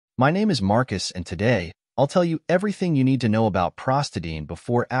My name is Marcus, and today, I'll tell you everything you need to know about Prostadine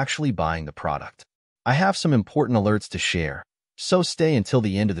before actually buying the product. I have some important alerts to share, so stay until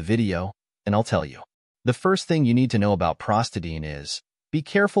the end of the video, and I'll tell you. The first thing you need to know about Prostadine is, be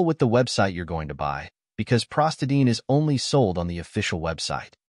careful with the website you're going to buy, because Prostadine is only sold on the official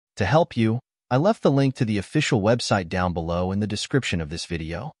website. To help you, I left the link to the official website down below in the description of this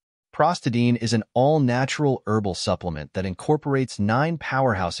video. Prostadine is an all-natural herbal supplement that incorporates 9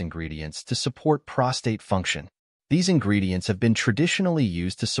 powerhouse ingredients to support prostate function. These ingredients have been traditionally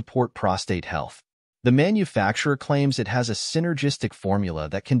used to support prostate health. The manufacturer claims it has a synergistic formula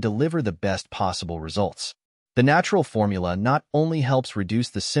that can deliver the best possible results. The natural formula not only helps reduce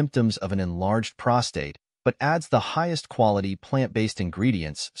the symptoms of an enlarged prostate, but adds the highest quality plant-based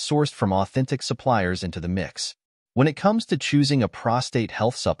ingredients sourced from authentic suppliers into the mix. When it comes to choosing a prostate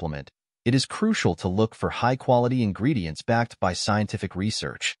health supplement, it is crucial to look for high-quality ingredients backed by scientific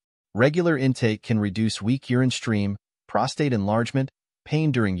research. Regular intake can reduce weak urine stream, prostate enlargement,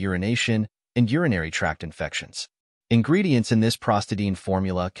 pain during urination, and urinary tract infections. Ingredients in this Prostadine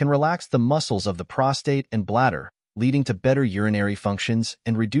formula can relax the muscles of the prostate and bladder, leading to better urinary functions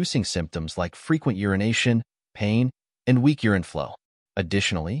and reducing symptoms like frequent urination, pain, and weak urine flow.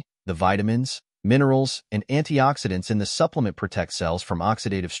 Additionally, the vitamins, minerals, and antioxidants in the supplement protect cells from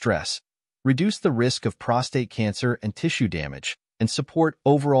oxidative stress, reduce the risk of prostate cancer and tissue damage, and support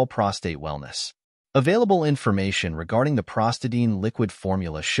overall prostate wellness. Available information regarding the Prostadine liquid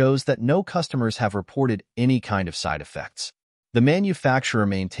formula shows that no customers have reported any kind of side effects. The manufacturer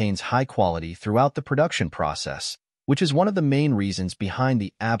maintains high quality throughout the production process, which is one of the main reasons behind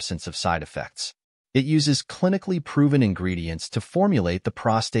the absence of side effects. It uses clinically proven ingredients to formulate the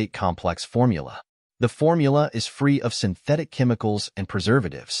prostate complex formula. The formula is free of synthetic chemicals and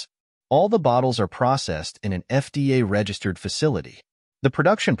preservatives. All the bottles are processed in an FDA-registered facility. The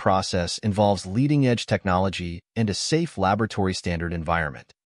production process involves leading-edge technology and a safe laboratory standard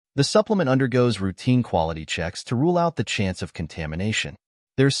environment. The supplement undergoes routine quality checks to rule out the chance of contamination.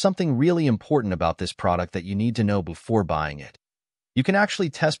 There's something really important about this product that you need to know before buying it. You can actually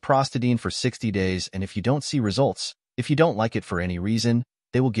test Prostadine for 60 days, and if you don't see results, if you don't like it for any reason,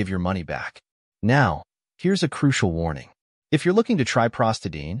 they will give your money back. Now, here's a crucial warning. If you're looking to try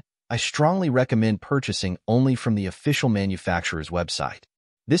Prostadine, I strongly recommend purchasing only from the official manufacturer's website.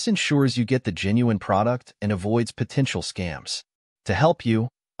 This ensures you get the genuine product and avoids potential scams. To help you,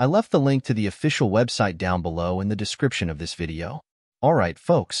 I left the link to the official website down below in the description of this video. Alright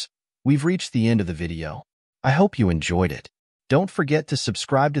folks, we've reached the end of the video. I hope you enjoyed it. Don't forget to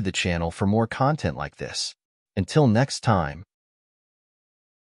subscribe to the channel for more content like this. Until next time,